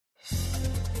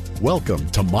Welcome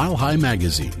to Mile High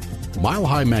Magazine. Mile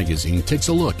High Magazine takes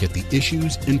a look at the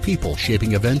issues and people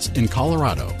shaping events in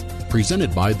Colorado.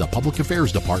 Presented by the Public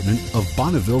Affairs Department of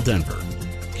Bonneville, Denver.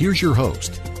 Here's your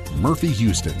host, Murphy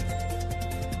Houston.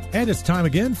 And it's time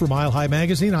again for Mile High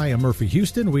Magazine. I am Murphy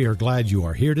Houston. We are glad you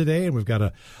are here today, and we've got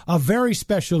a very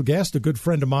special guest, a good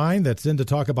friend of mine that's in to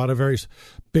talk about a very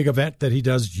big event that he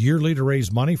does yearly to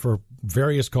raise money for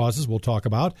various causes we'll talk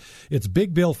about. It's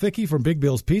Big Bill Fickey from Big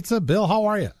Bill's Pizza. Bill, how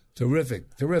are you?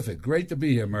 Terrific. Great to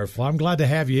be here, Murph. Well, I'm glad to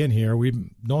have you in here. We've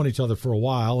known each other for a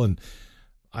while, and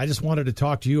I just wanted to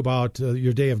talk to you about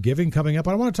your Day of Giving coming up.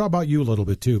 I want to talk about you a little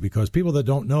bit, too, because people that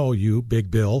don't know you,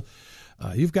 Big Bill,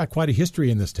 you've got quite a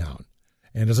history in this town,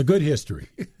 and it's a good history.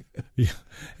 Yeah.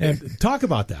 And talk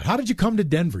about that. How did you come to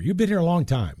Denver? You've been here a long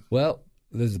time. Well,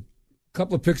 there's a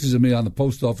couple of pictures of me on the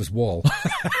post office wall.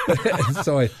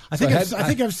 I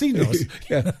think I've seen those.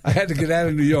 Yeah, I had to get out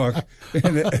of New York,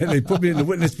 and they put me in the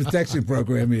witness protection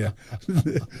program here.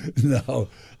 No,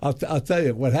 I'll tell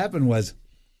you, what happened was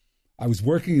I was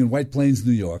working in White Plains,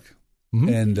 New York,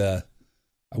 and I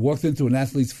walked into an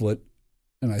athlete's foot,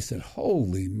 and I said,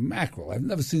 holy mackerel, I've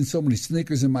never seen so many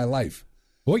sneakers in my life.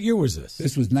 What year was this?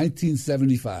 This was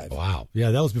 1975. Wow.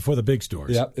 Yeah, that was before the big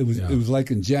stores. Yeah, it was like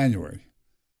in January.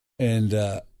 And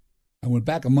I went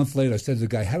back a month later. I said to the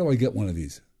guy, how do I get one of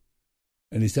these?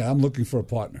 And he said, I'm looking for a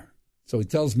partner. So he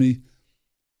tells me,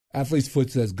 Athlete's Foot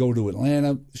says, go to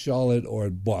Atlanta, Charlotte, or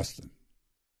Boston.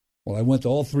 Well, I went to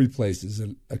all three places,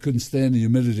 and I couldn't stand the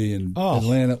humidity in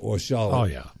Atlanta or Charlotte. Oh,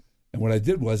 yeah. And what I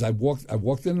did was I walked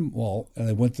in the mall, and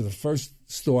I went to the first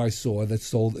store I saw that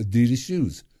sold Adidas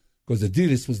shoes, because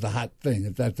Adidas was the hot thing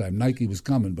at that time. Nike was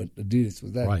coming, but Adidas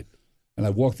was that. Right. And I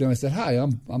walked in, I said, hi,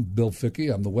 I'm Bill Fickey.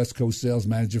 I'm the West Coast sales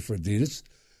manager for Adidas,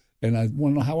 and I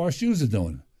want to know how our shoes are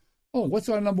doing. Oh, what's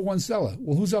our number one seller?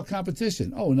 Well, who's our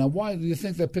competition? Oh, now why do you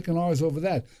think they're picking ours over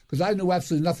that? Because I knew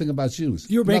absolutely nothing about shoes.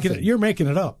 You're making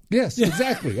it up. Yes,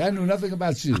 exactly. I knew nothing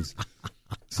about shoes.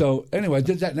 So anyway, I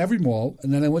did that in every mall,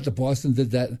 and then I went to Boston,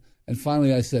 did that, and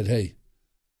finally I said, hey,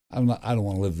 I don't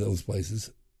want to live those places.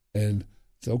 And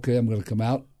I said, okay, I'm going to come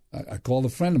out. I called a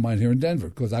friend of mine here in Denver,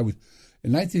 because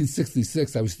in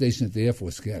 1966, I was stationed at the Air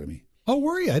Force Academy. Oh,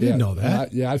 were you? I didn't know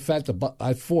that. I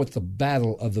fought the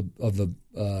battle of the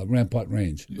Rampart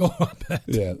Range. Oh, I bet.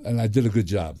 Yeah, and I did a good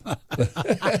job.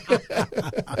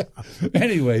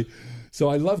 Anyway, so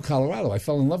I love Colorado. I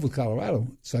fell in love with Colorado.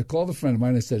 So I called a friend of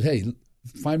mine. I said, hey,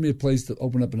 find me a place to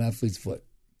open up an Athlete's Foot.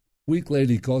 A week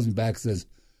later, he calls me back and says,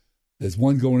 there's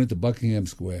one going into Buckingham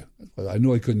Square. I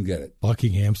knew I couldn't get it.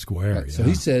 Buckingham Square, right. So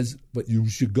he says, but you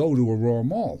should go to Aurora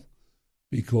Mall,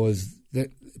 because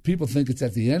people think it's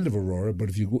at the end of Aurora, but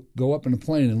if you go up in a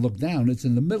plane and look down, it's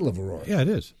in the middle of Aurora. Yeah, it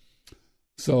is.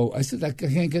 So I said, I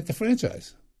can't get the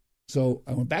franchise. So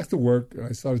I went back to work, and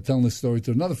I started telling this story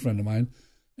to another friend of mine,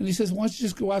 and he says, why don't you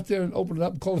just go out there and open it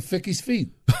up and call it Fickey's Feet?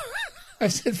 I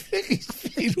said, Fickey's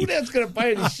Feet? Who the hell's going to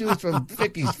buy any shoes from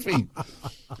Fickey's Feet?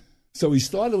 So he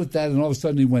started with that, and all of a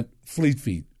sudden he went, Fleet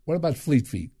Feet. What about Fleet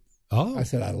Feet? Oh. I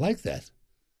said, I like that.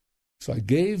 So I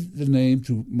gave the name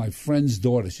to my friend's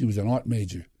daughter. She was an art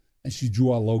major, and she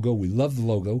drew our logo. We loved the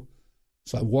logo.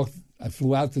 So I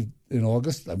flew out in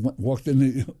August. I walked in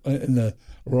the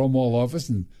Aurora Mall office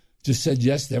and just said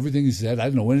yes to everything he said. I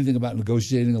didn't know anything about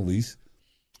negotiating a lease.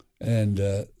 And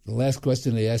the last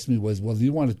question they asked me was, well, do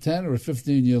you want a 10 or a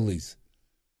 15-year lease?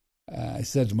 I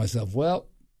said to myself, well,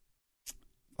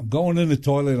 I'm going in the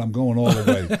toilet. I'm going all the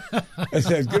way. I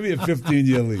said, give me a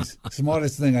 15-year lease.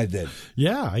 Smartest thing I did.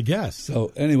 Yeah, I guess.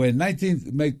 So anyway, and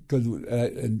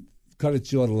cut it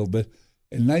short a little bit.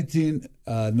 In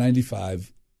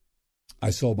 1995, I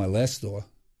sold my last store,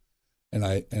 and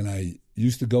I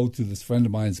used to go to this friend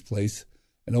of mine's place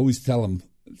and always tell him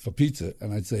for pizza,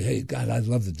 and I'd say, hey, God, I'd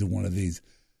love to do one of these.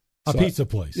 A pizza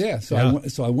place. Yeah.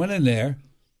 So I went in there,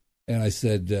 and I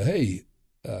said, hey,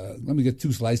 let me get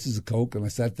 2 slices of Coke. And I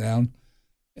sat down,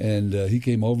 and he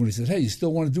came over and he said, hey, you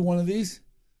still want to do one of these?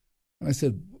 And I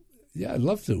said, yeah, I'd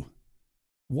love to.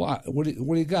 Why? What do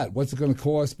you got? What's it going to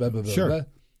cost? Blah, blah, blah, sure. Blah.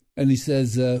 And he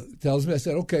says, tells me, I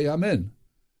said, okay, I'm in.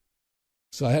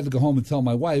 So I had to go home and tell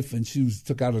my wife, and she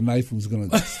took out a knife and was going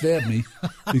to stab me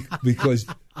because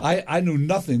I knew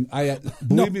nothing.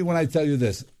 Believe me when I tell you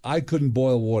this, I couldn't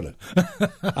boil water.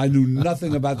 I knew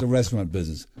nothing about the restaurant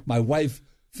business. My wife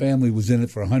family was in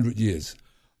it for 100 years.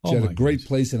 She had a great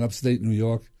place in upstate New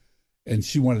York, and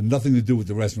she wanted nothing to do with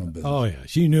the restaurant business. Oh, yeah,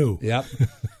 she knew. Yep.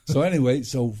 So anyway,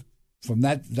 from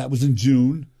that was in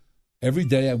June. Every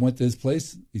day I went to his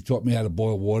place. He taught me how to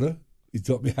boil water. He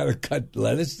taught me how to cut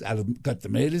lettuce, how to cut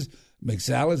tomatoes, make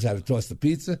salads, how to toss the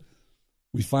pizza.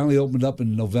 We finally opened up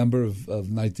in November of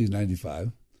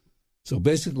 1995. So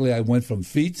basically, I went from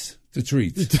feats to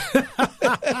treats.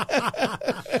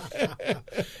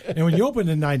 And when you opened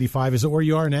in 95, is it where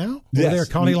you are now? Yes. Over there,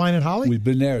 County Line in Holly? We've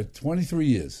been there 23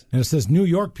 years. And it says New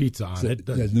York Pizza on it.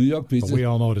 Yeah, New York Pizza. But we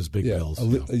all know it as Big Bill's.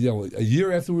 A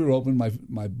year after we were open,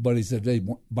 my buddy said, "Hey,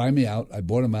 buy me out." I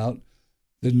bought him out.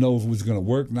 Didn't know if it was going to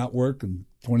work, not work, and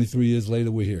 23 years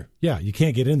later, we're here. Yeah, you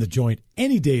can't get in the joint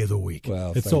any day of the week.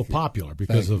 Well, it's so popular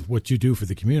because of what you do for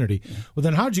the community. Yeah. Well,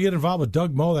 then how'd you get involved with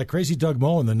Doug Moe, that crazy Doug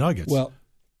Moe and the Nuggets? Well,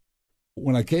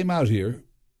 when I came out here,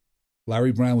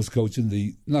 Larry Brown was coaching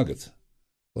the Nuggets.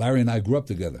 Larry and I grew up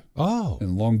together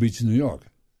in Long Beach, New York.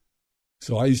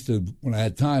 So I used to, when I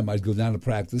had time, I'd go down to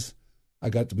practice. I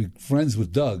got to be friends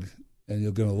with Doug, and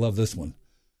you're going to love this one.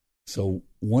 So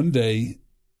one day,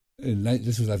 I think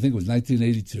it was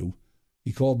 1982,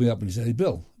 he called me up and he said, "Hey,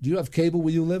 Bill, do you have cable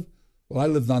where you live?" Well, I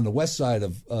lived on the west side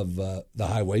of the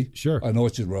highway, on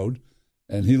Orchard Road,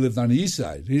 and he lived on the east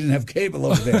side. He didn't have cable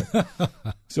over there.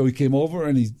 So he came over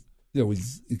and he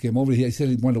came over. He said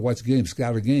he wanted to watch a game,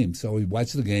 scout a game. So he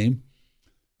watched the game,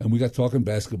 and we got talking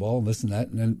basketball and this and that.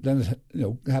 And then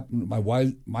it happened. My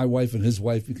wife and his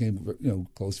wife became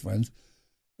close friends.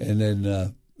 And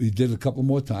then we did it a couple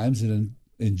more times. And then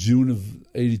in June of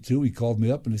 '82, he called me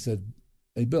up and he said,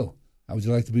 "Hey, Bill, how would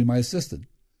you like to be my assistant?"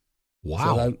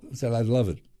 Wow! Said I'd love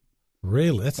it.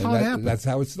 Really? That's how it happened. That's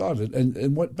how it started.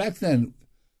 And what back then,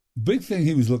 big thing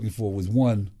he was looking for was,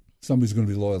 one, somebody's going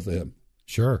to be loyal to him.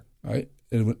 Sure. Right?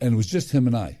 And it was just him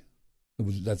and I.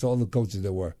 That's all the coaches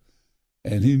there were.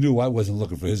 And he knew I wasn't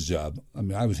looking for his job. I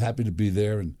mean, I was happy to be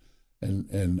there, and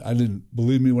I didn't,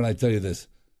 believe me when I tell you this,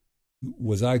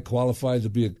 was I qualified to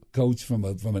be a coach from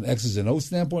an X's and O's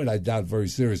standpoint? I doubt very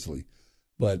seriously.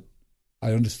 But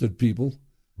I understood people.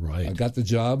 Right. I got the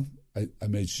job. I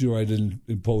made sure I didn't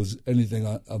impose anything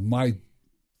of my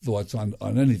thoughts on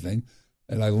anything,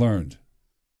 and I learned.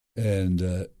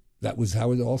 And that was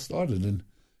how it all started. And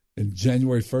in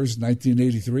January 1st,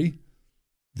 1983,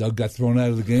 Doug got thrown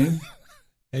out of the game.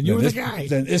 And you were the guy.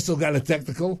 Then Issel got a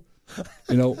technical.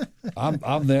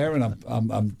 I'm there, and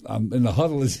I'm in the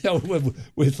huddle.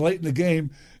 It's late in the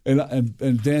game,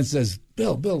 and Dan says,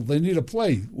 Bill, they need a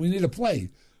play. We need a play.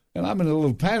 And I'm in a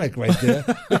little panic right there.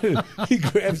 He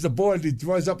grabs the board, he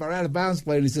throws up our out-of-bounds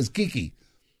play, and he says, "Kiki,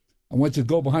 I want you to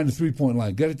go behind the three-point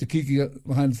line. Get it to Kiki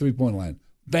behind the three-point line."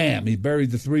 Bam! He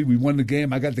buried the three. We won the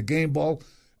game. I got the game ball.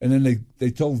 And then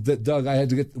they told Doug I had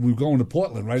to get. We were going to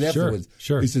Portland right afterwards.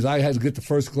 Sure. He says I had to get the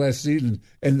first class seat and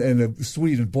a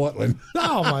suite in Portland.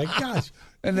 Oh my gosh!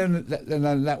 And then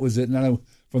that was it. And then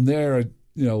from there,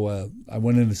 I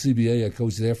went into CBA. I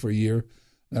coached there for a year.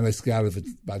 And I scouted for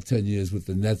about 10 years with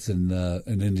the Nets in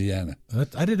Indiana.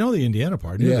 I didn't know the Indiana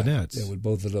part. The Nets. Yeah, with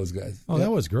both of those guys. Oh,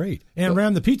 that was great. And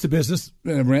ran the pizza business.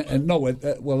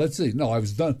 Let's see. No, I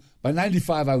was done. By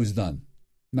 95, I was done.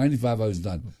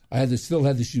 I still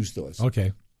had the shoe stores.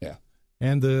 Okay. Yeah.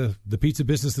 And the pizza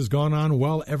business has gone on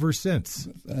well ever since.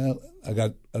 And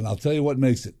I'll tell you what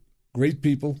makes it. Great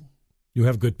people. You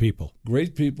have good people.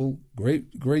 Great people,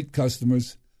 great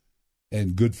customers,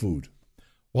 and good food.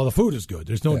 Well, the food is good.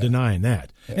 There's no denying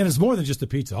that. Yeah. And it's more than just the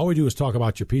pizza. All we do is talk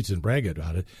about your pizza and brag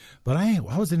about it. But I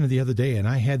was in there the other day, and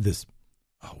I had this,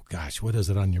 what is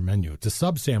it on your menu? It's a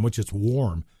sub sandwich. It's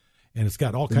warm, and it's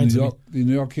got all kinds of... The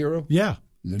New York Hero? Yeah.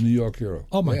 The New York Hero.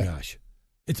 Oh, my gosh.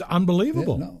 It's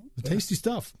unbelievable. Yeah, Tasty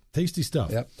stuff. Tasty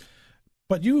stuff. Yep.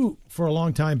 But you, for a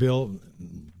long time, Bill,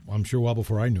 I'm sure well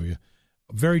before I knew you,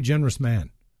 a very generous man.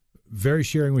 Very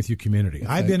sharing with your community. Well,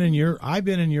 I've been in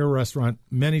your restaurant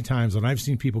many times, and I've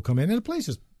seen people come in, and the place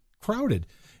is crowded,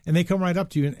 and they come right up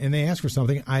to you and they ask for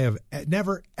something. I have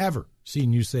never ever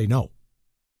seen you say no.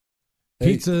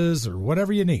 Pizzas or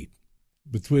whatever you need.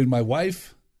 Between my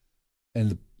wife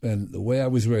and the way I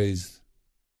was raised,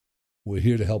 we're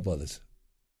here to help others,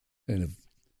 and if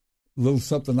a little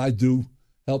something I do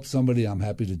help somebody, I'm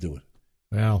happy to do it.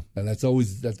 Well, and that's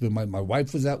been my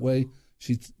wife was that way.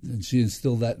 She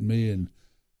instilled that in me, and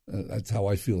that's how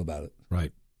I feel about it.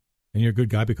 Right. And you're a good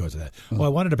guy because of that. Well, I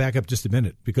wanted to back up just a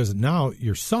minute because now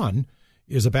your son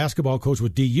is a basketball coach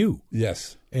with DU.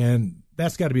 Yes. And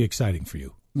that's got to be exciting for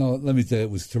you. No, let me tell you, it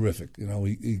was terrific.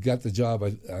 He got the job.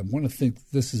 I want to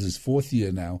think this is his fourth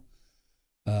year now.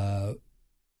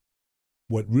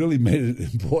 What really made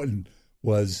it important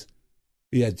was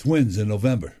he had twins in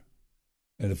November.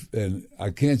 And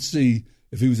I can't see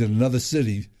if he was in another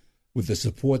city with the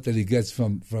support that he gets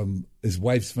from his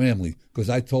wife's family, because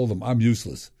I told him I'm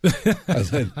useless. I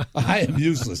said, I am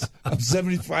useless. I'm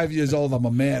 75 years old. I'm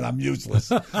a man. I'm useless.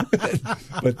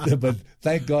 but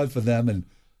thank God for them, and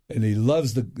he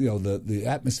loves the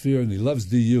atmosphere, and he loves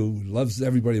DU, loves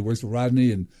everybody. He works with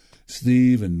Rodney, and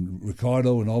Steve and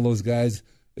Ricardo and all those guys.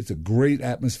 It's a great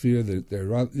atmosphere.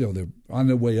 They're on, they're on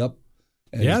their way up.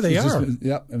 And they are.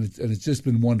 And it's just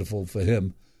been wonderful for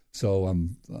him. So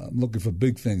I'm looking for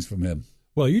big things from him.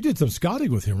 Well, you did some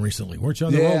scouting with him recently, weren't you?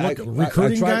 On the road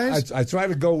recruiting guys. I try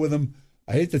to go with him.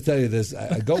 I hate to tell you this.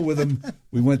 I go with him.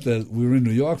 We were in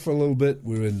New York for a little bit.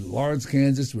 We were in Lawrence,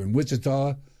 Kansas. We were in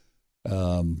Wichita,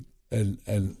 and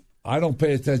I don't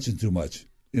pay attention too much,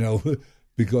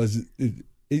 because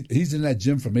he's in that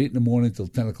gym from 8 in.the.morning till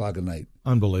 10 o'clock at night.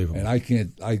 Unbelievable. And I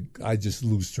can't. I just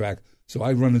lose track. So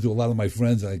I run into a lot of my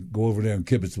friends, and I go over there and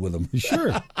kibitz with them.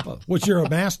 Sure, which you're a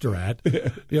master at.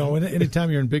 Anytime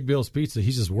you're in Big Bill's Pizza,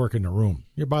 he's just working the room.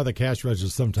 You're by the cash register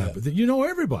sometimes, but you know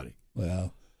everybody.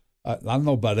 Well, I don't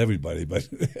know about everybody, but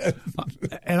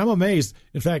and I'm amazed.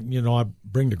 In fact, I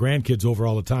bring the grandkids over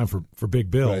all the time for Big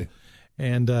Bill, right.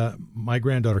 And my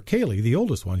granddaughter Kaylee, the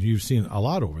oldest one, you've seen a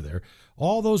lot over there.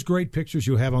 All those great pictures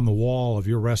you have on the wall of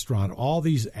your restaurant, all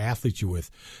these athletes you're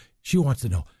with. She wants to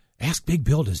know. Ask Big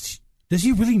Bill, does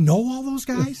he really know all those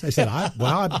guys? I said,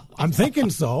 I'm thinking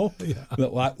so. Yeah.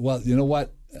 Well, you know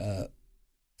what?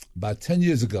 About 10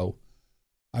 years ago,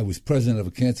 I was president of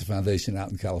a cancer foundation out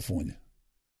in California.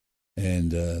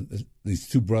 And these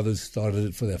two brothers started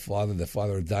it for their father. Their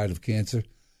father had died of cancer.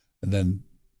 And then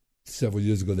several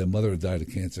years ago, their mother had died of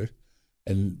cancer.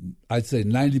 And I'd say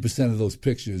 90% of those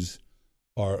pictures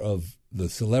are of the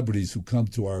celebrities who come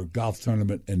to our golf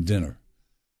tournament and dinner.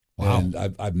 Wow.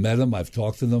 And I've met them, I've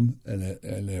talked to them, and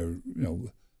they're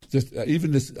just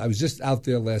even this. I was just out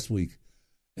there last week,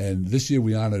 and this year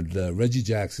we honored Reggie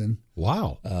Jackson,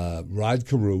 wow, Rod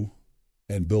Carew,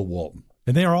 and Bill Walton,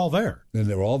 and they are all there. And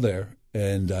they're all there,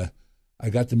 and I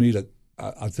got to meet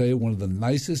I'll tell you, one of the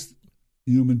nicest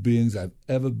human beings I've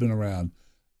ever been around,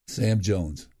 Sam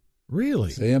Jones. Really,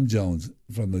 Sam Jones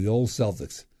from the old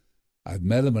Celtics. I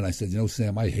met him, and I said,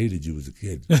 Sam, I hated you as a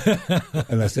kid.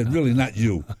 And I said, really, not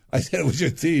you. I said, it was your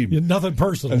team. Nothing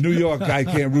personal. A New York guy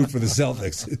can't root for the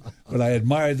Celtics. But I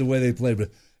admired the way they played.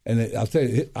 And I'll tell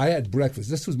you, I had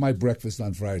breakfast. This was my breakfast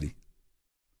on Friday.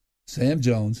 Sam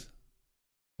Jones,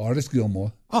 Artis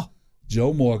Gilmore,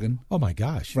 Joe Morgan. Oh, my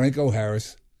gosh. Franco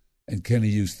Harris, and Kenny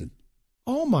Houston.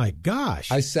 Oh, my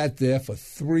gosh. I sat there for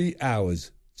 3 hours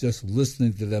just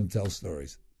listening to them tell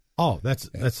stories. Oh, that's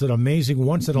an amazing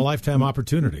once-in-a-lifetime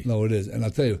opportunity. No, it is. And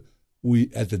I'll tell you,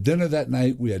 at the dinner that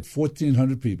night, we had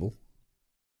 1,400 people,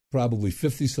 probably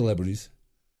 50 celebrities,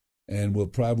 and we'll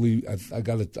probably,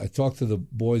 I talked to the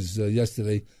boys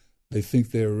yesterday, they think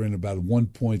they were in about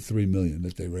 $1.3 million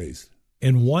that they raised.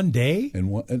 In one day?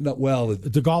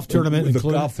 The golf tournament the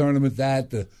golf tournament,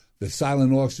 the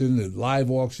silent auction, the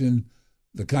live auction,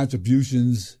 the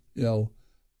contributions,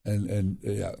 And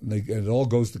it all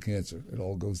goes to cancer. It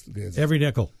all goes to cancer. Every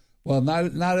nickel. Well,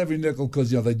 not every nickel, because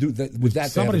they do that with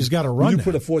that. Somebody's got to run. When you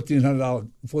put a $1,400,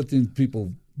 14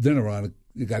 people dinner on it,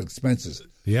 you got expenses.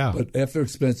 Yeah. But after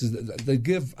expenses, they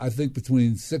give, I think,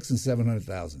 between $600,000 and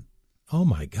 $700,000. Oh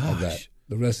my gosh! Of that.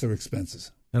 The rest are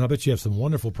expenses. And I bet you have some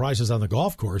wonderful prizes on the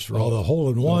golf course for all the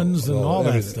hole-in-ones and all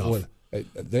that stuff. Well,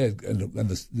 they had, and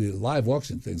the live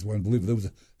auction things were unbelievable.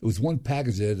 There was one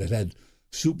package there that had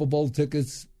Super Bowl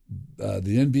tickets, the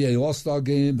NBA All-Star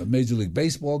Game, the Major League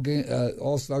Baseball game,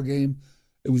 All-Star Game.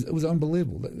 It was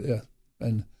unbelievable. Yeah,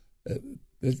 and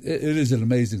it is an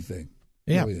amazing thing.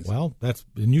 Yeah, really well,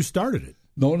 and you started it.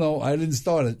 No, I didn't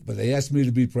start it, but they asked me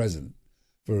to be president.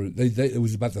 It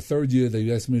was about the third year they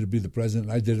asked me to be the president,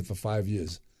 and I did it for 5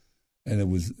 years, and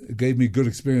it gave me good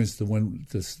experience to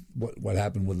what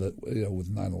happened with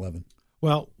 9/11.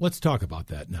 Well, let's talk about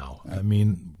that now. I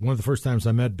mean, one of the first times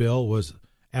I met Bill was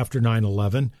after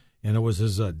 9/11, and it was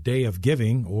his day of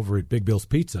giving over at Big Bill's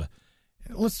Pizza.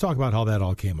 Let's talk about how that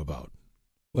all came about.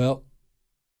 Well,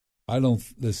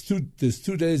 there's two days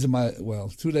two days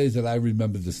that I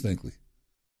remember distinctly.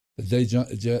 The day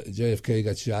JFK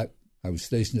got shot, I was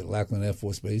stationed at Lackland Air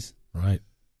Force Base. Right.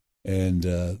 And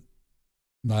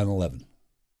 9/11.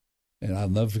 And I'll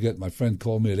never forget, my friend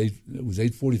called me it was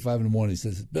 8:45 in the morning. He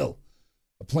says, Bill,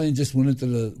 a plane just went into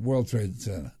the World Trade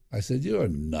Center. I said, you're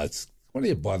nuts. What are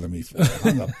you bothering me for? I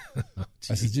hung up.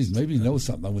 I said, geez, maybe he knows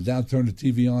something. I went down, turned the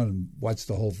TV on, and watched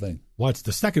the whole thing. Watched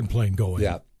the second plane go in.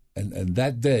 Yeah. And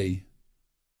that day,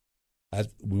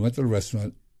 we went to the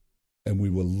restaurant, and we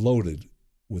were loaded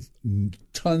with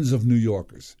tons of New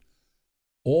Yorkers.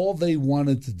 All they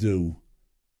wanted to do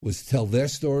was tell their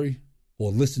story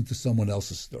or listen to someone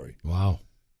else's story. Wow.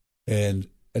 And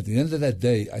at the end of that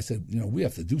day, I said, we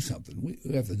have to do something.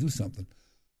 We have to do something.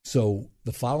 So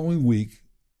the following week,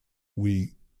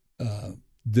 we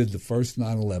did the first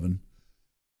 9/11.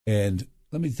 And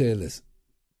let me tell you this.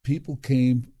 People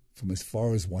came from as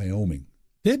far as Wyoming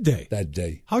Did they? that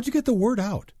day. How'd you get the word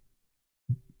out?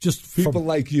 Just People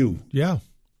like you, yeah.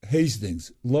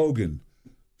 Hastings, Logan,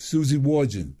 Susie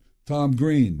Wargen, Tom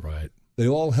Green. Right. They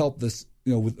all helped us,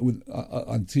 with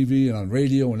on TV and on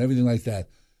radio and everything like that.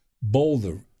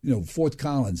 Boulder, Fort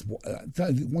Collins.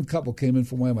 One couple came in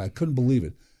from Wyoming. I couldn't believe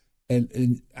it.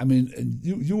 And I mean,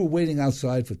 you were waiting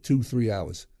outside for 2-3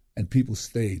 hours, and people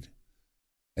stayed.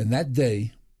 And that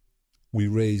day, we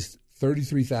raised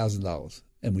 $33,000,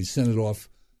 and we sent it off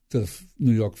to the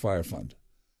New York Fire Fund.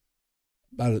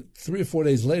 About 3 or 4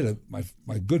 days later,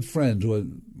 my good friend,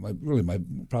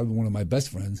 probably one of my best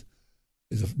friends,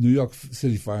 is a New York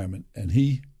City fireman, and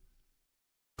he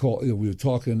called. We were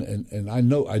talking, and I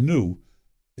knew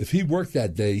if he worked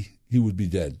that day, he would be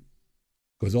dead,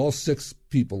 because all 6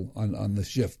 people on the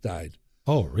shift died.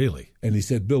 Oh, really? And he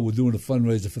said, "Bill, we're doing a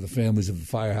fundraiser for the families of the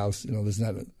firehouse. This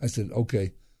and that." I said,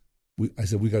 "Okay." I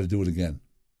said, "We got to do it again,"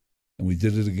 and we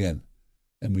did it again,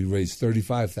 and we raised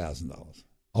 $35,000.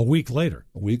 A week later.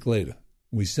 A week later,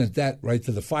 we sent that right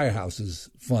to the firehouses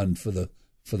fund for the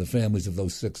families of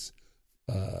those 6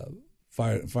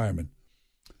 firemen.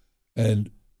 And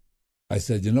I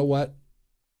said, "You know what?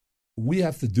 We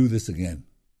have to do this again.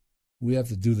 We have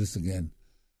to do this again."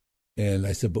 And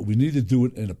I said, "But we need to do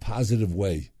it in a positive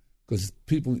way, because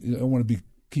people don't want to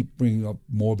keep bringing up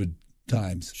morbid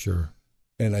times." Sure.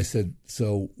 And I said,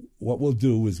 "So what we'll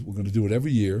do is we're going to do it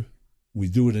every year. We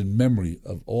do it in memory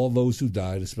of all those who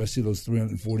died, especially those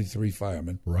 343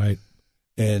 firemen. Right.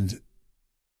 And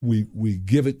we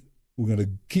give it. We're going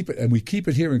to keep it, and we keep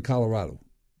it here in Colorado,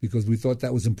 because we thought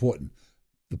that was important.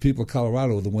 The people of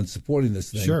Colorado are the ones supporting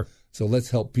this thing. Sure. So let's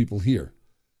help people here."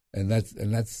 And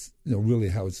that's really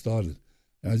how it started.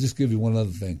 And I'll just give you one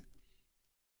other thing.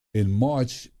 In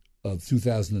March of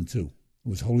 2002, it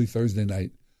was Holy Thursday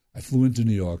night. I flew into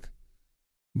New York.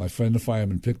 My friend the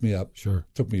fireman picked me up. Sure.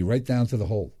 Took me right down to the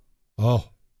hole. Oh.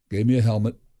 Gave me a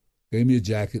helmet. Gave me a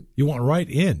jacket. You went right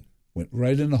in. Went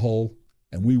right in the hole,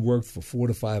 and we worked for 4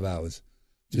 to 5 hours,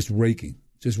 just raking,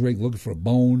 looking for a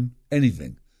bone,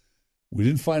 anything. We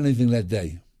didn't find anything that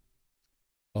day.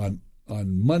 On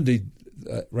Monday,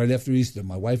 right after Easter,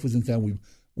 my wife was in town.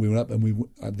 We went up, and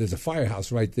there's a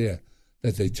firehouse right there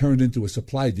that they turned into a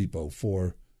supply depot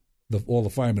for all the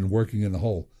firemen working in the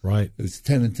hole. Right. It was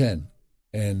 10 and 10.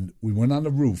 And we went on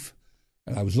the roof,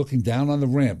 and I was looking down on the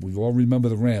ramp. We all remember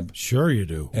the ramp. Sure you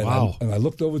do. And wow. I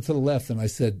looked over to the left, and I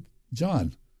said,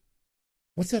 "John,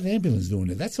 what's that ambulance doing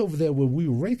there? That's over there where we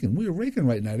were raking. We were raking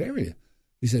right in that area."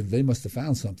 He said, "They must have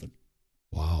found something."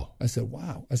 Wow. I said,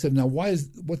 "Wow." I said, "Now,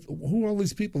 who are all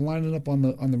these people lining up on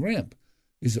the ramp?"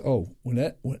 He said, "Oh,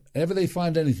 whenever they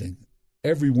find anything,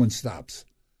 everyone stops,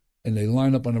 and they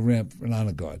line up on the ramp for an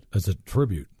honor guard." As a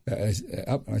tribute. And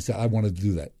I said, "I wanted to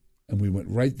do that." And we went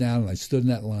right down, and I stood in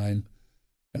that line,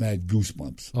 and I had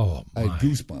goosebumps. Oh, my. I had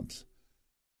goosebumps.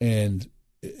 And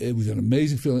it was an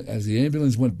amazing feeling. As the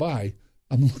ambulance went by,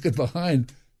 I'm looking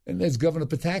behind, and there's Governor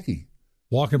Pataki.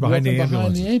 Walking behind the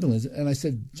ambulance. And I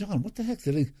said, "John, what the heck?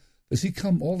 Does he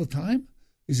come all the time?"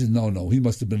 He said, No, he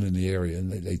must have been in the area. And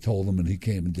they told him, and he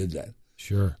came and did that.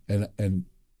 Sure. And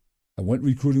I went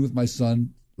recruiting with my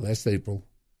son last April,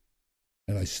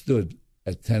 and I stood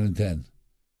at 10 and 10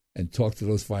 and talked to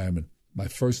those firemen. My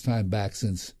first time back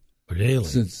since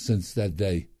that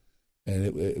day.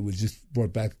 And it was just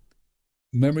brought back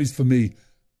memories for me.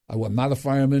 I'm not a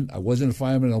fireman. I wasn't a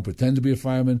fireman. I don't pretend to be a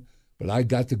fireman. But I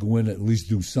got to go in and at least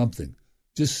do something.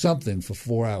 Just something for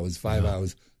 4 hours, 5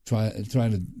 hours, trying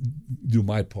to do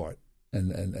my part.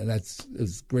 And it's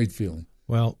a great feeling.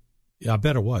 Well, yeah, I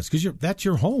bet it was. Because that's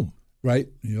your home. Right?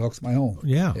 New York's my home.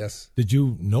 Yeah. Yes. Did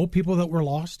you know people that were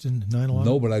lost in 9/11?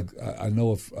 No, but I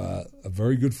know a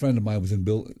very good friend of mine was in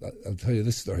building. I'll tell you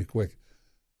this story quick.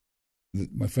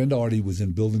 My friend Artie was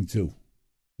in building 2. It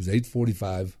was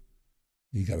 8:45.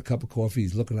 He got a cup of coffee.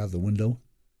 He's looking out the window,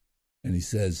 and he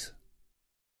sees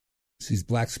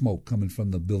black smoke coming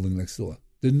from the building next door.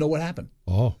 Didn't know what happened.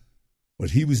 Oh. But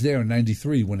he was there in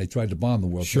 93 when they tried to bomb the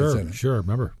World Trade Center. Sure,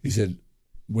 remember. He said,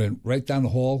 went right down the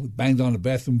hall, banged on the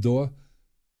bathroom door.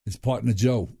 His partner,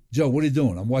 Joe, what are you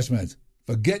doing? I'm washing my hands.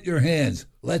 Forget your hands.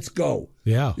 Let's go.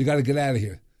 Yeah. You got to get out of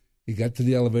here. He got to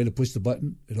the elevator, pushed the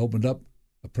button. It opened up.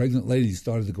 A pregnant lady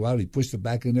started to go out. He pushed her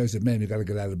back in there. He said, "Man, you got to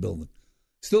get out of the building."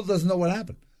 Still doesn't know what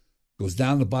happened. Goes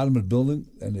down the bottom of the building,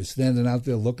 and they're standing out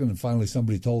there looking, and finally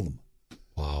somebody told him.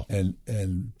 Wow.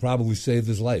 And probably saved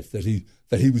his life, that he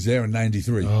was there in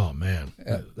 93. Oh, man.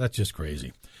 That's just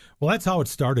crazy. Well, that's how it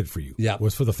started for you. Yeah.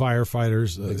 Was for the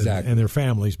firefighters exactly. and their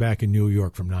families back in New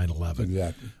York from 9/11.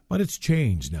 Exactly. But it's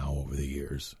changed now over the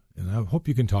years. And I hope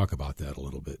you can talk about that a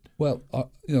little bit. Well,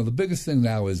 the biggest thing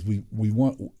now is we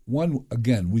want,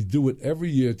 we do it every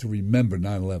year to remember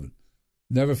 9/11.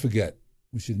 Never forget.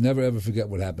 We should never, ever forget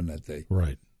what happened that day.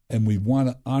 Right. And we want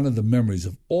to honor the memories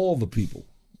of all the people,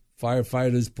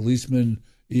 firefighters, policemen,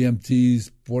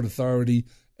 EMTs, Port Authority,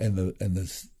 and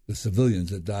the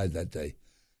civilians that died that day.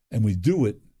 And we do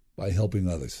it by helping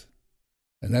others.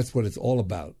 And that's what it's all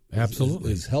about.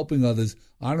 Absolutely. Is helping others,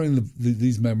 honoring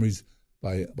these memories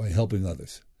by helping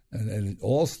others. And it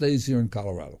all stays here in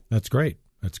Colorado. That's great.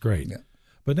 That's great. Yeah.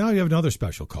 But now you have another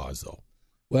special cause, though.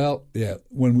 Well, yeah.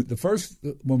 When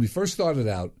we first started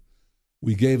out,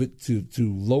 we gave it to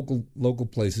local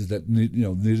places that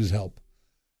needed help.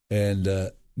 And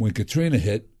when Katrina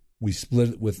hit, we split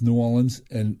it with New Orleans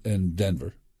and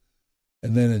Denver.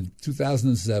 And then in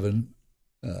 2007,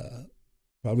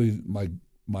 probably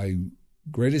my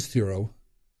greatest hero,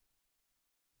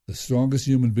 the strongest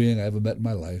human being I ever met in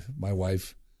my life, my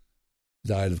wife,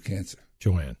 died of cancer.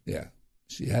 Joanne. Yeah.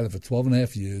 She had it for 12 and a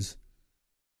half years.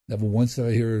 Never once did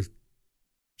I hear her.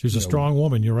 She's a strong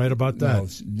woman. You're right about that.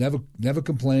 She never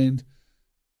complained.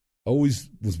 Always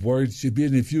was worried. She'd be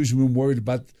in the infusion room worried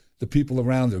about the people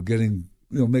around her getting,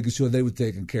 making sure they were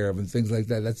taken care of and things like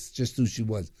that. That's just who she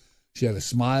was. She had a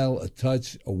smile, a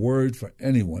touch, a word for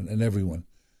anyone and everyone.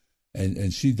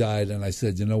 And she died, and I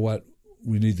said, you know what?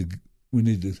 We need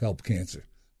to help cancer.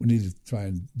 We need to try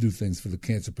and do things for the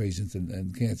cancer patients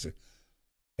and cancer.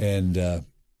 And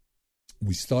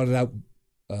we started out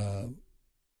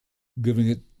giving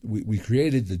it. We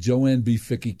created the Joanne B.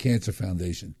 Fickey Cancer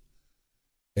Foundation,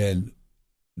 and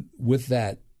with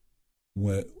that,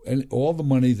 all the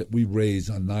money that we raise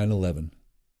on 9/11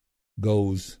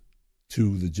 goes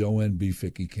to the Joanne B.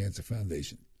 Fickey Cancer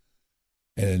Foundation,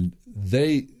 and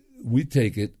we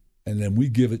take it and then we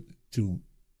give it to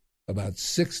about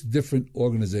 6 different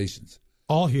organizations,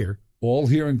 all here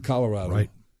in Colorado,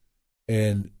 right?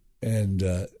 And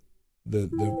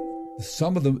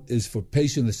some of them is for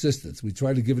patient assistance. We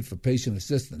try to give it for patient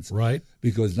assistance, right?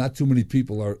 Because not too many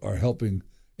people are helping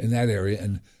in that area.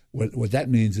 And what that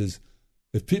means is,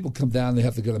 if people come down, they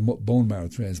have to get a bone marrow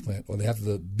transplant, or they have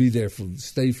to be there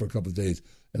stay for a couple of days.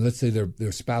 And let's say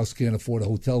their spouse can't afford a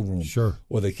hotel room, sure,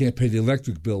 or they can't pay the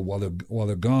electric bill while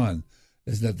they're gone.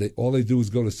 Is that all they do is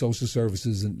go to social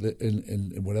services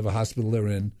in whatever hospital they're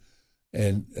in.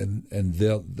 And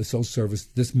the social service,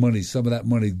 some of that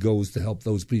money goes to help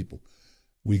those people.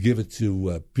 We give it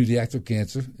to pediatric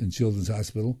cancer in Children's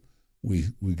Hospital.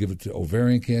 We give it to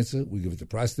ovarian cancer. We give it to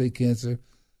prostate cancer,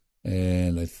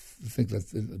 and I think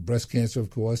that's breast cancer, of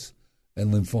course,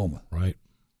 and lymphoma. Right.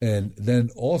 And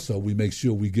then also we make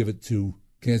sure we give it to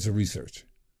cancer research.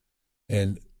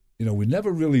 And we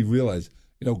never really realize,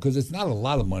 because it's not a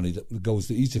lot of money that goes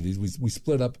to each of these. We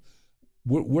split up.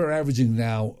 We're averaging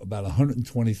now about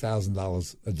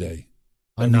 $120,000 a day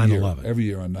on 9/11. Every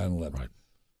year on 9/11. Right.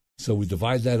 So we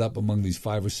divide that up among these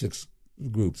 5 or 6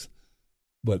 groups.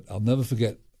 But I'll never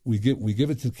forget, we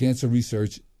give it to Cancer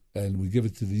Research, and we give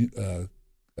it to the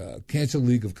Cancer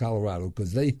League of Colorado,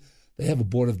 because they have a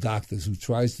board of doctors who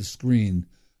tries to screen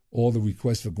all the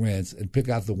requests for grants and pick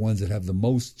out the ones that have the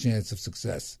most chance of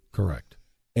success. Correct.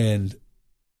 And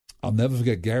I'll never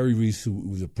forget Gary Reese, who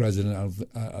was the president.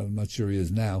 I'm not sure he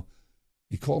is now.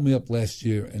 He called me up last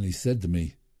year and he said to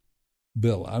me,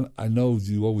 Bill, I know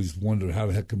you always wonder how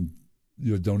the heck can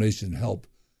your donation help,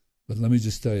 but let me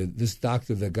just tell you, this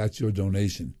doctor that got your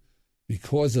donation,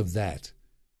 because of that,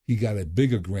 he got a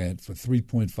bigger grant for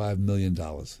 $3.5 million.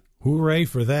 Hooray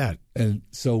for that. And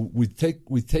so we take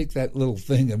that little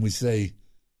thing and we say,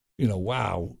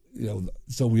 wow,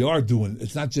 so we are doing,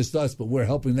 it's not just us, but we're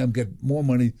helping them get more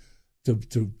money to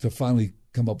finally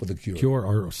come up with a cure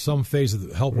or some phase of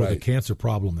the help with the cancer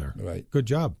problem there. Right. Good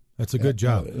job. That's a good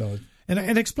job.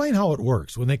 And explain how it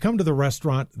works. When they come to the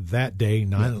restaurant that day,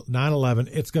 9/11,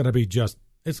 it's going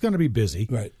to be busy.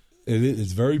 Right.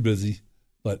 It's very busy,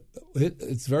 but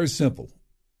it's very simple.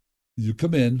 You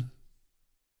come in,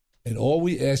 and all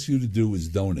we ask you to do is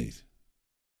donate.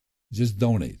 Just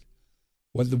donate.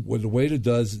 What the waiter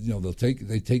does, they'll take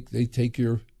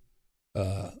your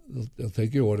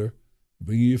order,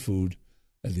 bring you your food.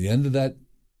 At the end of that,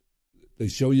 they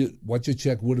show you what your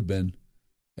check would have been,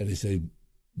 and they say,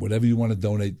 whatever you want to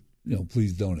donate,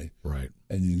 please donate. Right.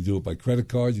 And you can do it by credit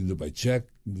card, you can do it by check,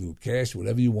 you can do it cash,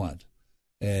 whatever you want.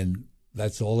 And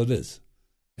that's all it is.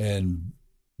 And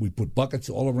we put buckets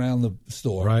all around the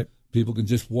store. Right. People can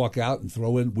just walk out and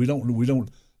throw in. We don't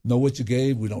know what you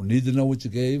gave. We don't need to know what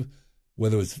you gave.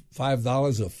 Whether it's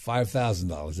 $5 or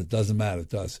 $5,000, it doesn't matter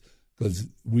to us, because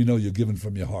we know you're giving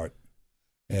from your heart.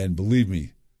 And believe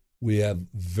me, We have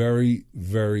very,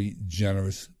 very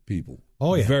generous people.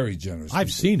 Oh, yeah. Very generous I've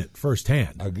people. seen it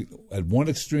firsthand. At one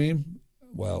extreme,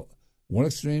 a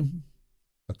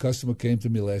customer came to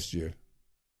me last year,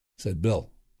 said, Bill,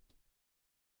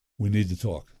 we need to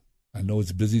talk. I know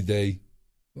it's a busy day,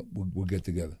 but we'll get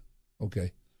together.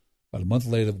 Okay. About a month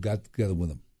later, got together with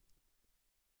him.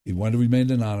 He wanted to remain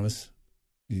anonymous.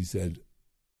 He said,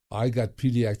 I got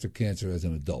pediatric cancer as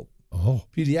an adult. Oh.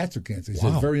 Pediatric cancer. He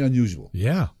Wow. said, very unusual.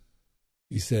 Yeah.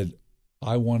 He said,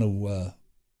 I want to,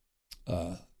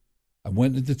 I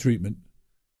went into treatment,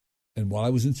 and while I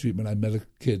was in treatment, I met a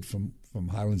kid from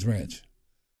Highlands Ranch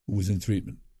who was in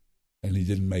treatment, and he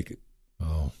didn't make it.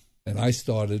 Oh. And I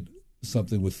started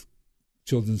something with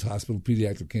Children's Hospital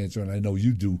Pediatric Cancer, and I know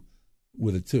you do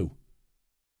with it too.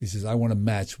 He says, I want to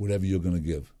match whatever you're going to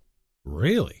give.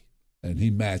 Really? And he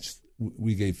matched.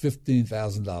 We gave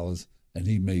 $15,000, and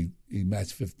he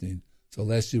matched 15. So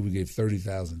last year we gave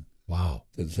 $30,000. Wow.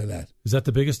 To that. Is that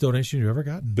the biggest donation you've ever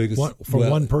gotten? Biggest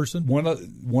one person?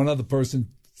 One other person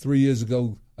 3 years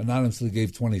ago anonymously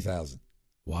gave $20,000.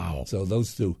 Wow. So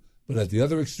those two. But at the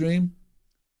other extreme,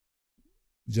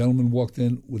 a gentleman walked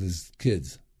in with his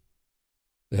kids.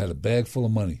 They had a bag full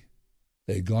of money.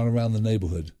 They had gone around the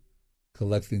neighborhood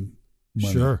collecting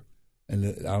money. Sure. And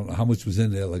I don't know how much was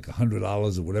in there, like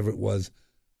 $100 or whatever it was,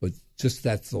 but just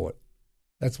that thought.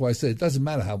 That's why I say it doesn't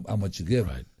matter how much you give.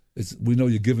 Right. We know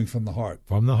you're giving from the heart.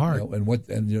 From the heart.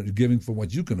 And you're giving from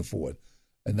what you can afford.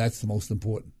 And that's the most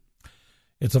important.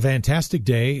 It's a fantastic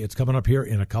day. It's coming up here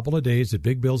in a couple of days at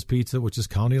Big Bill's Pizza, which is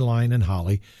County Line and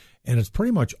Holly. And it's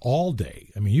pretty much all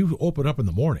day. I mean, you open up in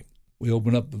the morning. We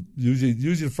open up, usually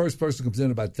the first person comes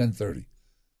in about 10:30.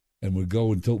 And we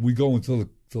go until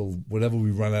whatever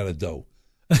we run out of dough.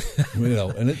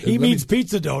 And he means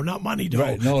pizza dough, not money dough.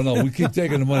 Right? No, we keep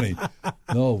taking the money.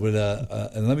 No, but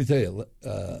and let me tell you,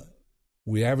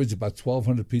 we average about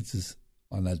 1,200 pizzas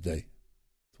on that day.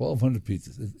 1,200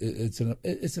 pizzas.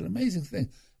 It's an amazing thing,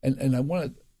 and I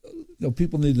want to,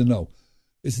 people need to know,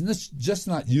 it's just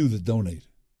not you that donate.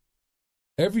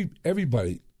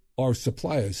 Everybody, our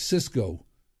suppliers, Cisco,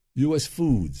 U.S.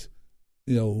 Foods,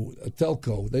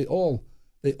 Telco, they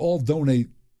all donate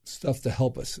stuff to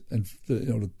help us and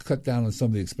to cut down on some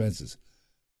of the expenses.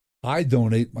 I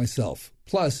donate myself.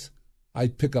 Plus, I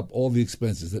pick up all the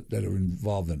expenses that are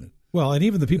involved in it. Well, and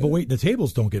even the people waiting the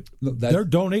tables don't get. They're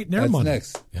donating their money.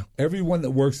 That's next. Yeah. Everyone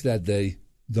that works that day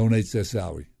donates their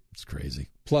salary. It's crazy.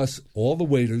 Plus, all the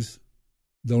waiters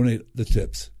donate the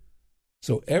tips.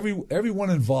 So everyone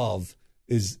involved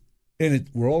is in it.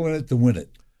 We're all in it to win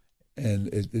it, and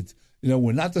it's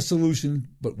we're not the solution,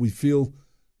 but we feel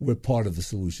we're part of the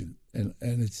solution. And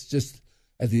it's just,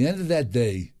 at the end of that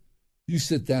day, you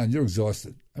sit down, you're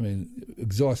exhausted. I mean,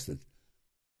 exhausted.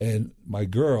 And my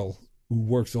girl, who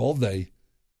works all day,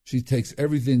 she takes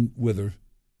everything with her.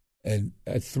 And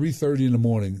at 3:30 in the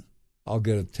morning, I'll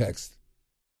get a text.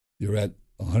 You're at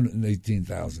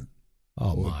 118,000.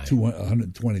 Oh, my.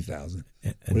 120,000.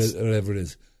 Whatever it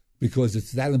is. Because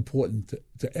it's that important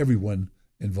to everyone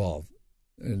involved.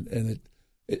 And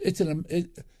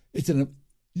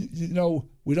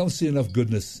we don't see enough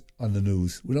goodness on the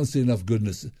news. We don't see enough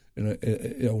goodness.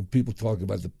 People talk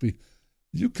about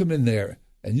you come in there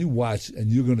and you watch,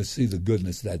 and you're going to see the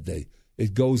goodness that day.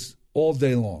 It goes all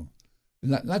day long.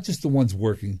 Not just the ones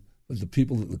working, but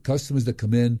the customers that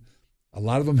come in. A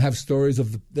lot of them have stories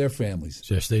of their families.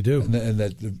 Yes, they do. And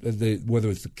that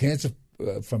whether it's the cancer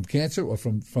from cancer or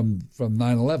from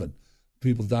 9/11.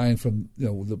 People dying from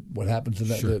what happened to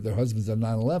Sure. their husbands on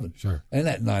 9/11, sure, and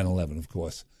at 9/11, of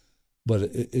course. But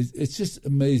it's just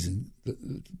amazing.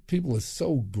 People are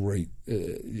so great.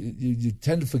 You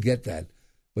tend to forget that,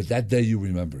 but that day you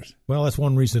remember it. Well, that's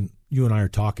one reason you and I are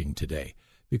talking today,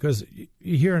 because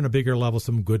you hear on a bigger level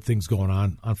some good things going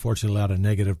on. Unfortunately, a lot of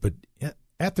negative, but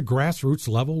at the grassroots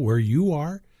level where you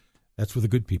are, that's where the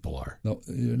good people are. No,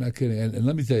 you're not kidding. And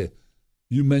let me tell you.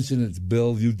 You mentioned it's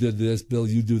Bill, you did this, Bill,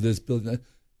 you do this, Bill.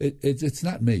 It's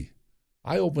not me.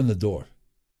 I open the door.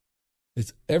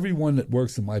 It's everyone that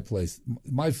works in my place.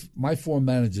 My 4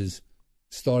 managers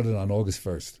started on August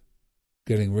 1st,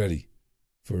 getting ready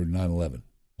for 9/11.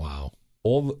 Wow.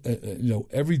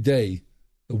 Every day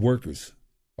the workers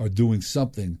are doing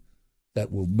something that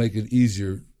will make it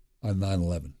easier on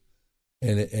 9/11.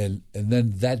 And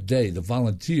then that day, the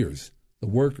volunteers, the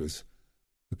workers,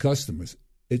 the customers,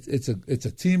 It's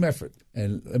a team effort,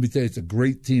 and let me tell you, it's a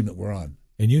great team that we're on.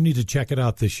 And you need to check it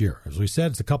out this year. As we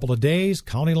said, it's a couple of days,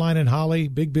 County Line and Holly,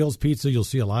 Big Bill's Pizza. You'll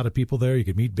see a lot of people there. You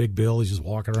can meet Big Bill. He's just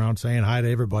walking around saying hi to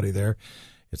everybody there.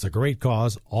 It's a great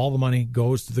cause. All the money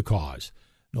goes to the cause.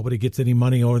 Nobody gets any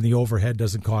money, or the overhead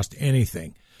doesn't cost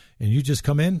anything. and you just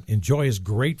come in, enjoy his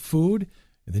great food,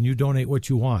 and then you donate what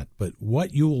you want. But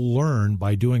what you'll learn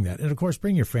by doing that, and of course,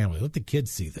 bring your family. Let the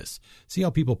kids see this. See how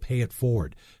people pay it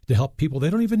forward to help people they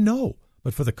don't even know,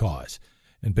 but for the cause.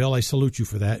 And Bill, I salute you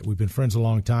for that. We've been friends a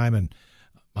long time, and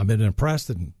I've been impressed,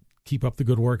 and keep up the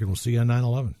good work, and we'll see you on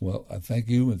 9/11. Well, I thank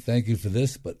you, and thank you for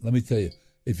this. But let me tell you,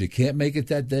 if you can't make it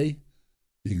that day,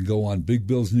 you can go on Big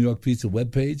Bill's New York Pizza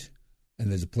webpage,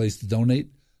 and there's a place to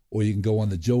donate, or you can go on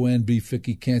the Joanne B.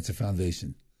 Fickey Cancer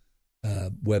Foundation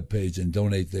webpage and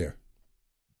donate there.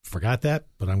 Forgot that,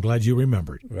 but I'm glad you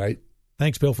remembered. Right.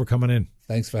 Thanks, Bill, for coming in.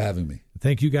 Thanks for having me.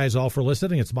 Thank you guys all for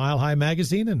listening. It's Mile High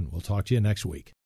Magazine, and we'll talk to you next week.